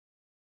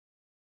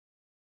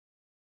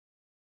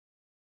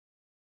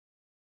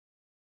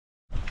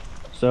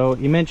So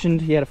you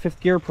mentioned he had a fifth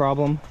gear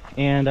problem,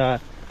 and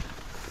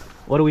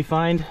what do we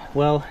find?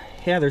 Well,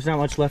 yeah, there's not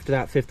much left of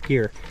that fifth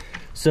gear.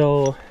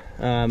 So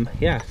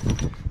yeah,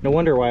 no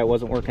wonder why it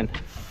wasn't working.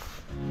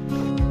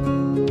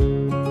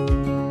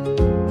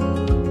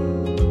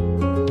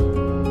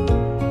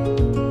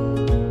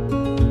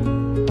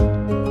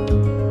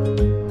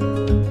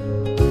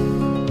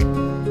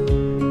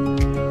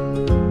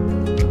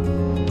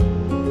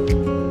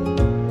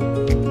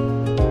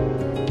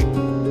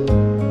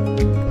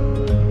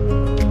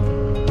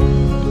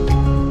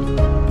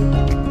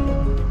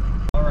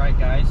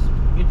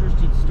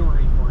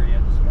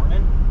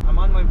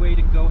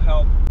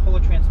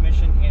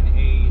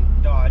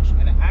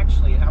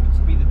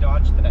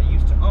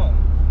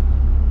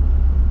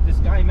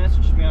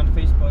 Messaged me on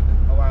Facebook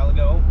a while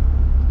ago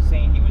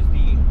saying he was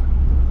the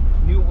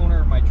new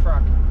owner of my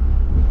truck,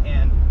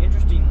 and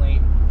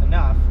interestingly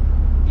enough,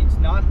 it's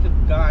not the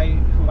guy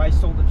who I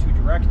sold it to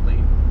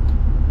directly.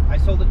 I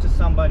sold it to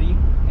somebody,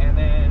 and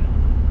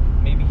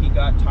then maybe he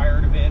got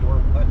tired of it or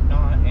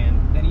whatnot,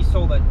 and then he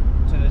sold it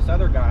to this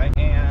other guy,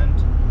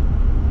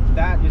 and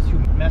that is who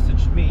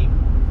messaged me.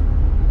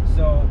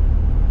 So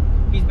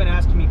he's been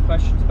asking me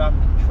questions about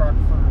the truck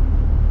for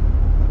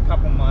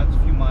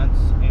a few months,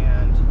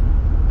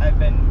 and I've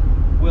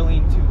been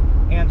willing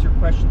to answer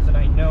questions that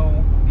I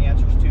know the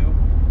answers to.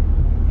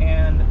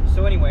 And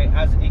so anyway,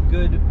 as a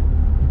good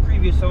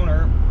previous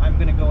owner, I'm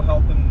going to go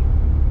help him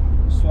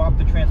swap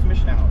the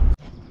transmission out.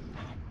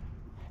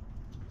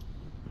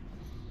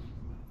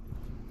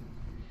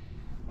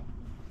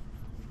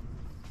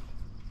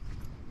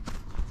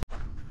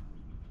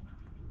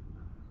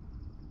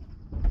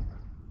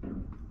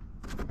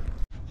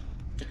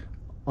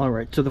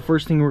 Alright, so the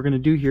first thing we're going to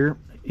do here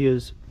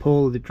is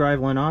pull the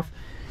driveline off.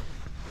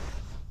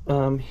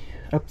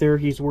 Up there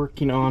he's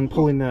working on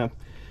pulling the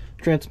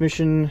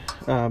transmission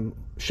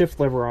shift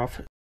lever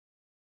off.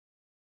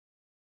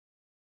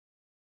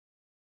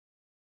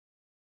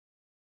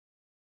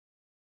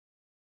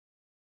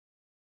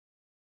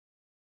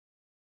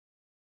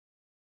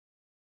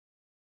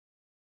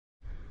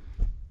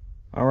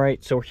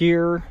 Alright, so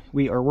here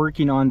we are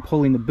working on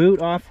pulling the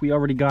boot off. We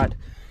already got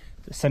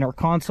the center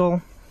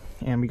console,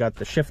 and we got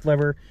the shift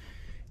lever,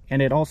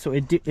 and it also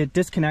it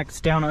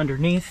disconnects down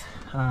underneath.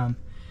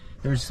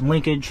 There's some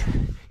linkage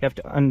you have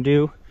to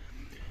undo,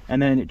 and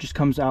then it just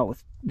comes out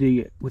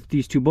with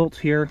these two bolts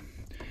here,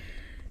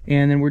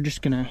 and then we're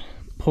just gonna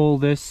pull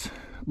this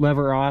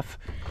lever off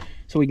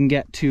so we can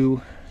get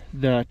to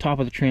the top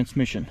of the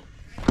transmission.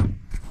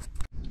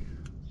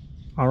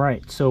 All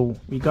right, so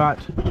we got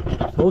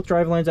both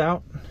drive lines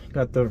out,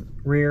 got the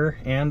rear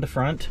and the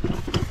front,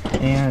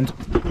 and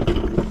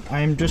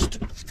I'm just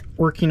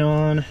working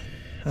on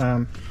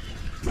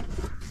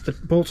the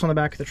bolts on the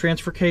back of the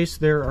transfer case.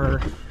 There are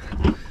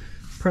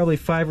probably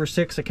 5 or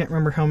 6, I can't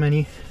remember how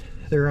many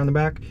there are on the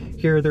back.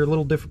 Here they're a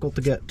little difficult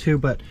to get to,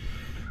 but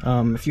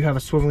if you have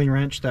a swiveling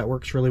wrench, that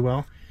works really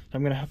well.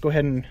 I'm gonna go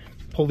ahead and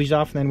pull these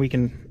off, and then we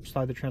can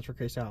slide the transfer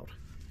case out.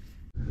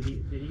 Did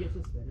he get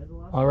suspended a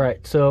lot? All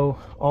right, so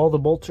all the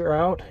bolts are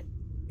out,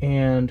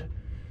 and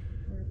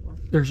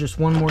there's just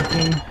one more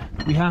thing.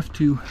 We have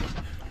to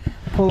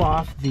pull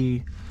off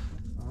the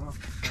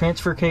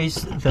transfer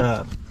case,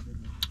 the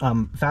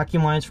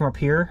vacuum lines from up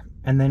here,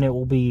 and then it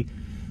will be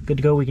good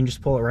to go. We can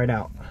just pull it right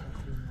out.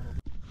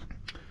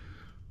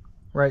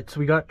 Right, so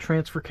we got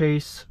transfer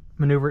case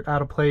maneuvered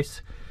out of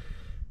place.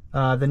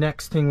 The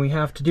next thing we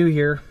have to do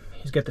here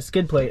is get the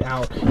skid plate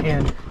out,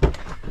 and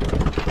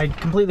I'd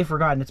completely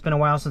forgotten. It's been a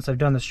while since I've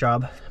done this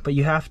job, but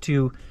you have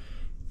to,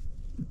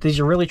 these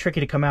are really tricky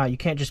to come out. You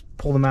can't just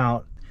pull them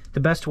out. The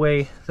best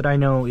way that I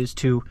know is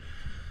to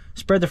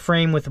spread the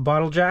frame with a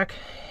bottle jack,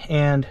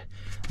 and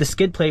the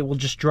skid plate will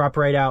just drop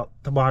right out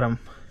the bottom.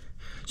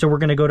 So we're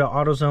gonna go to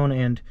AutoZone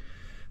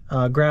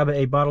and grab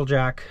a bottle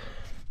jack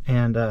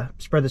and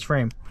spread this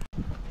frame.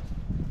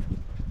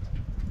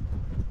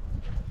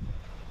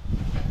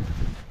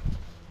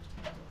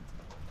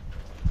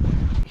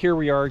 Here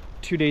we are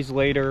 2 days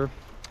later.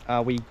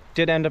 We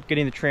did end up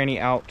getting the tranny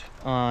out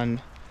on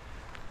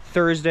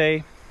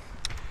Thursday,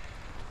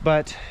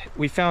 but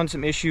we found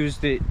some issues.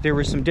 That there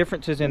were some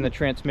differences in the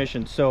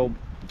transmission. So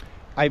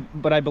I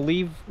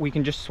believe we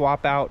can just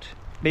swap out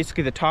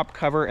basically the top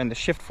cover, and the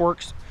shift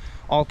forks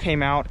all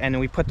came out, and then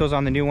we put those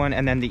on the new one,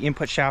 and then the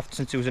input shaft,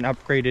 since it was an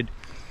upgraded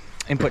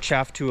input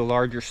shaft to a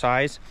larger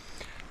size.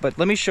 But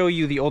let me show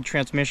you the old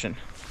transmission.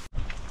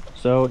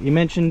 So you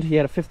mentioned he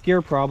had a fifth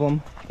gear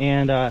problem,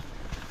 and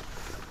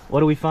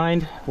what do we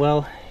find?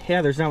 Well,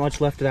 yeah, there's not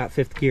much left of that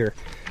fifth gear.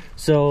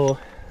 So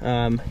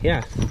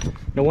yeah,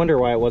 no wonder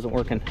why it wasn't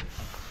working.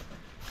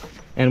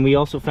 And we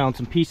also found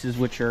some pieces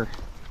which are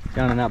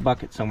down in that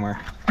bucket somewhere.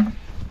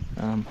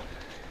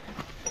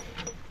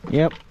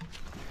 Yep.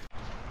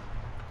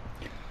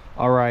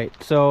 All right,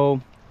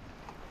 so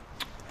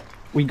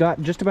we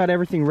got just about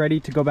everything ready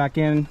to go back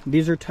in.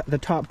 These are the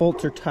top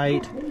bolts are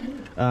tight.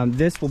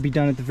 This will be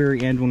done at the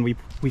very end when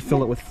we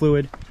fill it with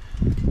fluid.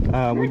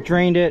 We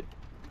drained it,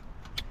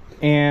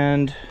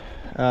 and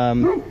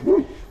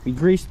we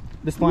greased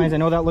the splines. I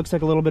know that looks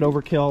like a little bit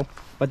overkill,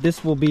 but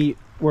this will be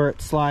where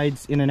it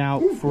slides in and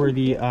out for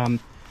the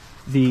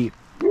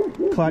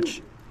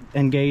clutch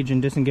engage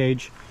and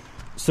disengage.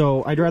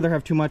 So I'd rather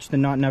have too much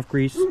than not enough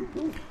grease.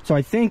 So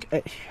I think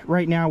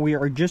right now we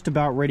are just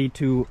about ready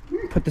to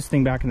put this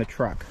thing back in the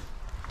truck.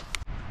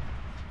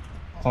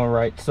 All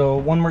right, so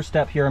one more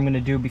step here I'm going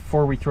to do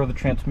before we throw the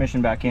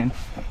transmission back in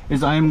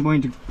is I am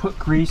going to put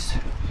grease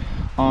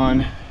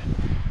on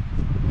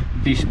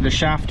the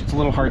shaft. It's a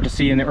little hard to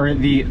see, or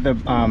the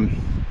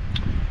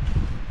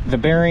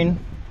bearing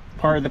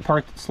part, the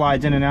part that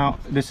slides in and out.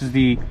 This is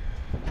the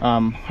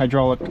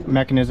hydraulic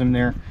mechanism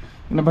there.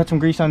 I'm gonna put some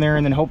grease on there,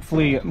 and then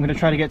hopefully I'm gonna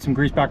try to get some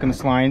grease back on the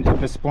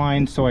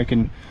spline,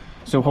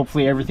 so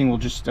hopefully everything will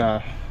just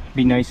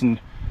be nice and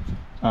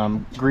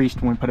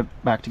greased when we put it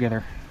back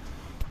together.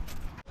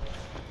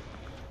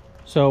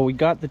 So we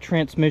got the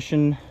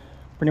transmission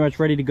pretty much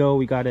ready to go.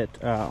 We got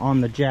it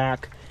on the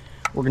jack.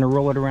 We're gonna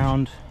roll it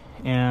around,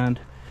 and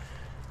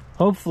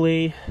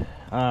hopefully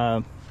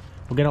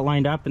we'll get it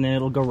lined up, and then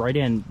it'll go right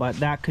in. But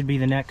that could be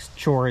the next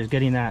chore, is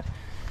getting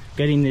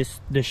this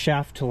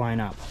shaft to line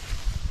up.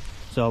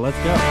 So let's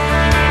go.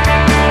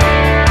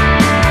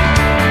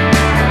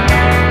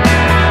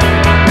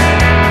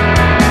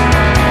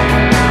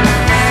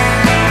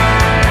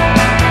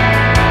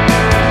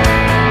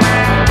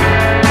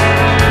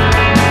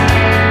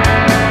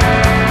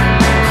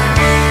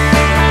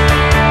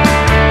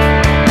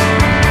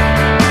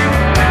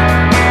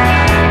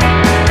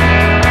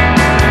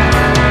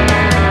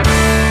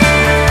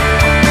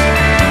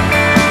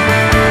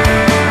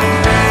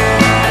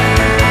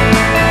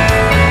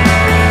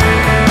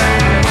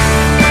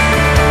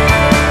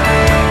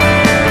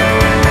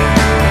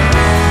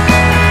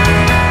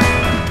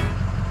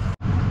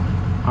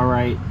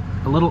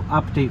 A little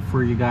update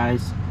for you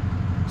guys.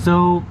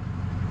 So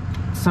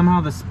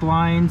somehow the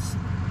splines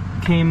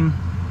came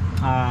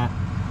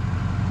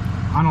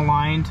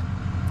unaligned,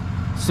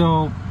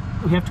 so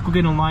we have to go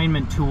get an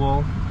alignment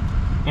tool.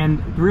 And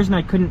the reason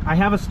I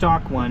have a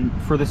stock one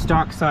for the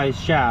stock size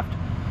shaft,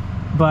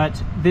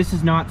 but this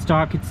is not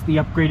stock. It's the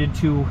upgraded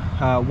to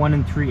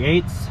 1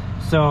 3/8,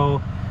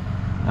 so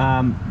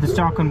the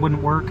stock one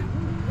wouldn't work.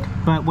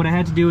 But what I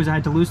had to do is I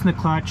had to loosen the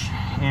clutch,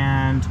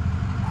 and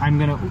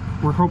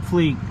we're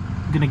hopefully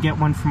gonna get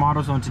one from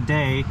AutoZone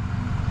today,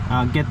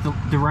 get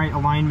the right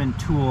alignment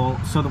tool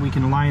so that we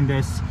can align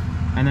this,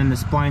 and then the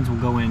splines will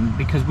go in,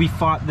 because we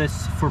fought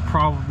this for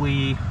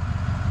probably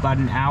about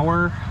an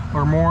hour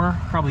or more,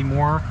 probably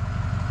more,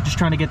 just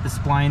trying to get the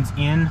splines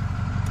in,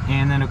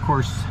 and then of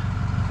course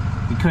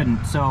we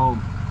couldn't. So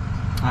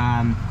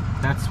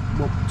that's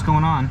what's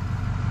going on.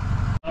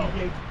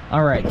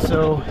 All right,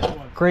 so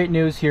great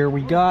news here.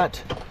 We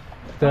got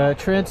the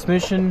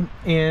transmission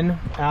in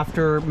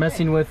after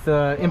messing with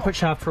the input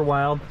shaft for a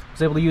while. I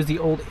was able to use the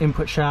old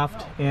input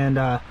shaft and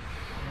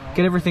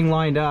get everything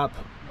lined up.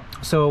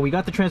 So we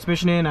got the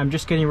transmission in. I'm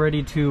just getting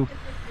ready to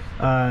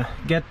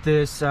get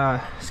this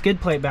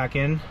skid plate back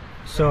in.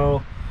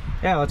 So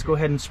yeah, let's go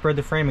ahead and spread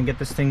the frame and get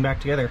this thing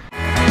back together.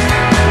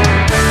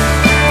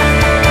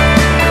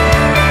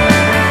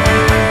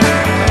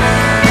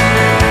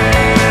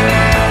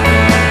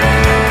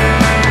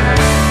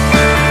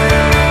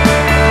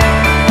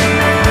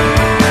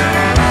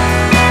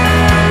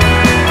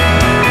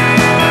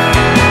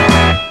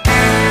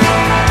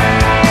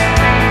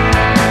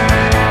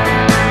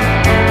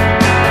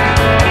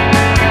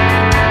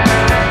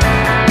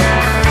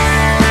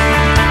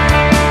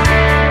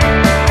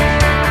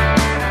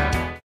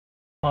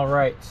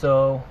 Alright,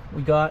 so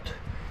we got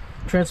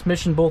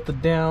transmission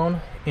bolted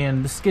down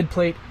and the skid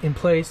plate in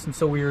place, and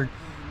so we're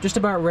just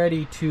about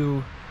ready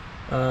to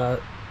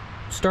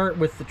start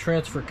with the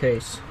transfer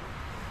case.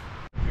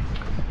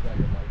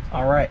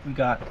 Alright, we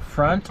got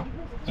front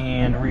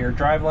and rear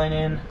driveline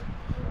in,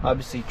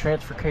 obviously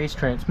transfer case,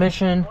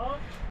 transmission.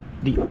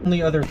 The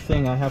only other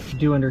thing I have to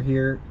do under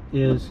here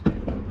is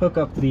hook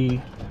up the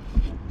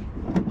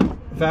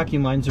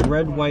vacuum lines, the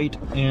red, white,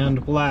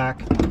 and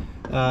black.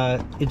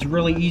 It's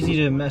really easy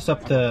to mess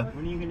up the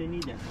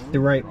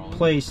right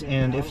place,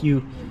 and if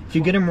you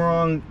get them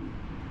wrong,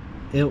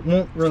 it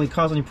won't really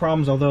cause any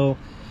problems, although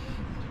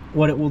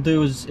what it will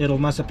do is it'll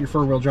mess up your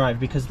four-wheel drive,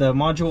 because the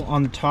module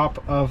on the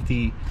top of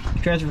the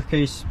transfer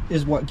case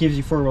is what gives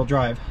you four-wheel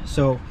drive.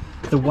 So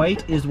the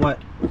white is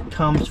what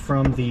comes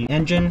from the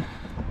engine,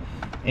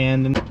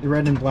 and the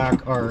red and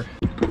black are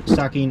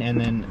sucking and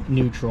then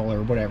neutral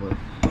or whatever.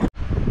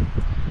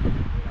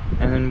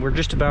 And then we're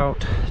just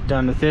about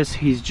done with this.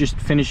 He's just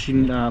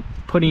finishing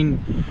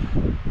putting,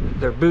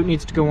 the boot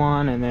needs to go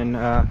on, and then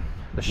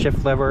the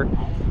shift lever,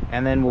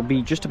 and then we'll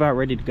be just about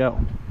ready to go.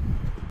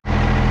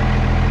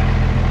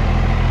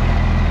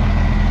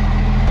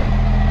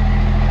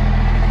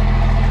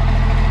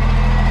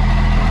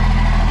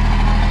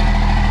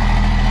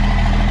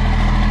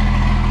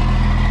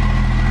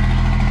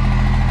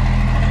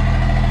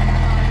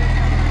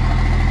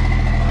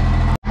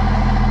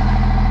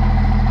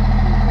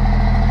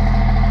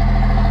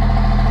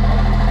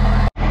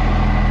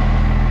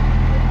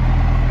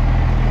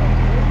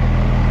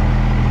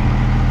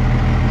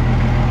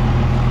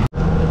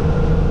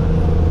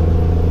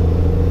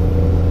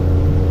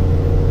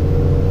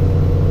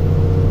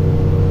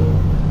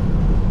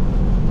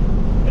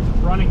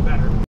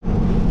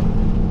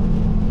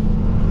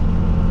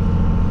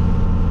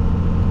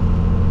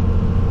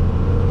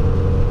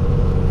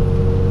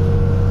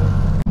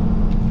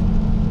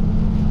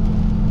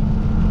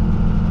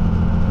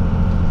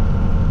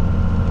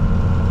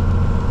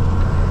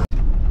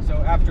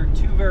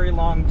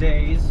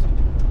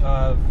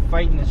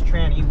 fighting this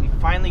tranny. We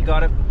finally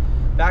got it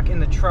back in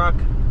the truck.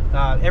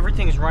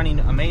 Everything is running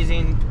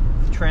amazing.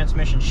 The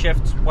transmission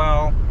shifts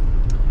well,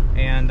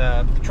 and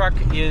the truck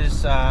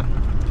is it's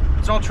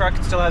an old truck.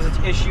 It still has its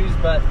issues,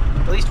 but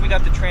at least we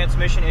got the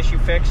transmission issue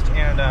fixed,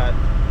 and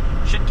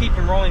should keep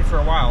them rolling for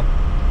a while.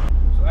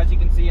 So as you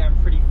can see, I'm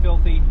pretty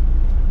filthy.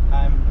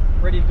 I'm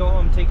ready to go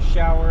home and take a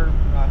shower.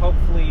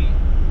 Hopefully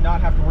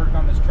not have to work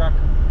on this truck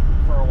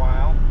for a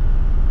while.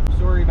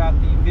 Sorry about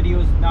the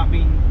videos not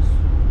being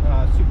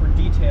super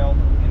detailed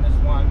in this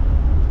one,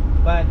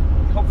 but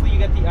hopefully you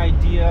get the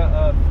idea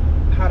of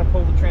how to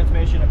pull the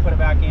transmission and put it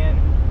back in.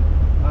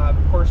 Of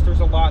course,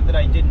 there's a lot that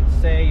I didn't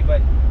say,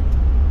 but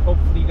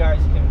hopefully you guys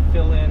can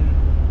fill in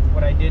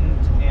what I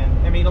didn't.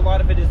 And I mean, a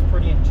lot of it is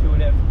pretty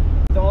intuitive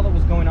with all that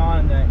was going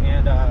on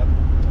and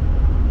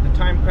the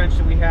time crunch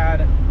that we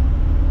had.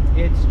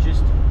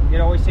 It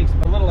always takes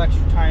a little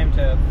extra time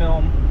to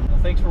film. Well,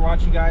 thanks for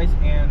watching, guys,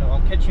 and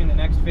I'll catch you in the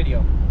next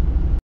video.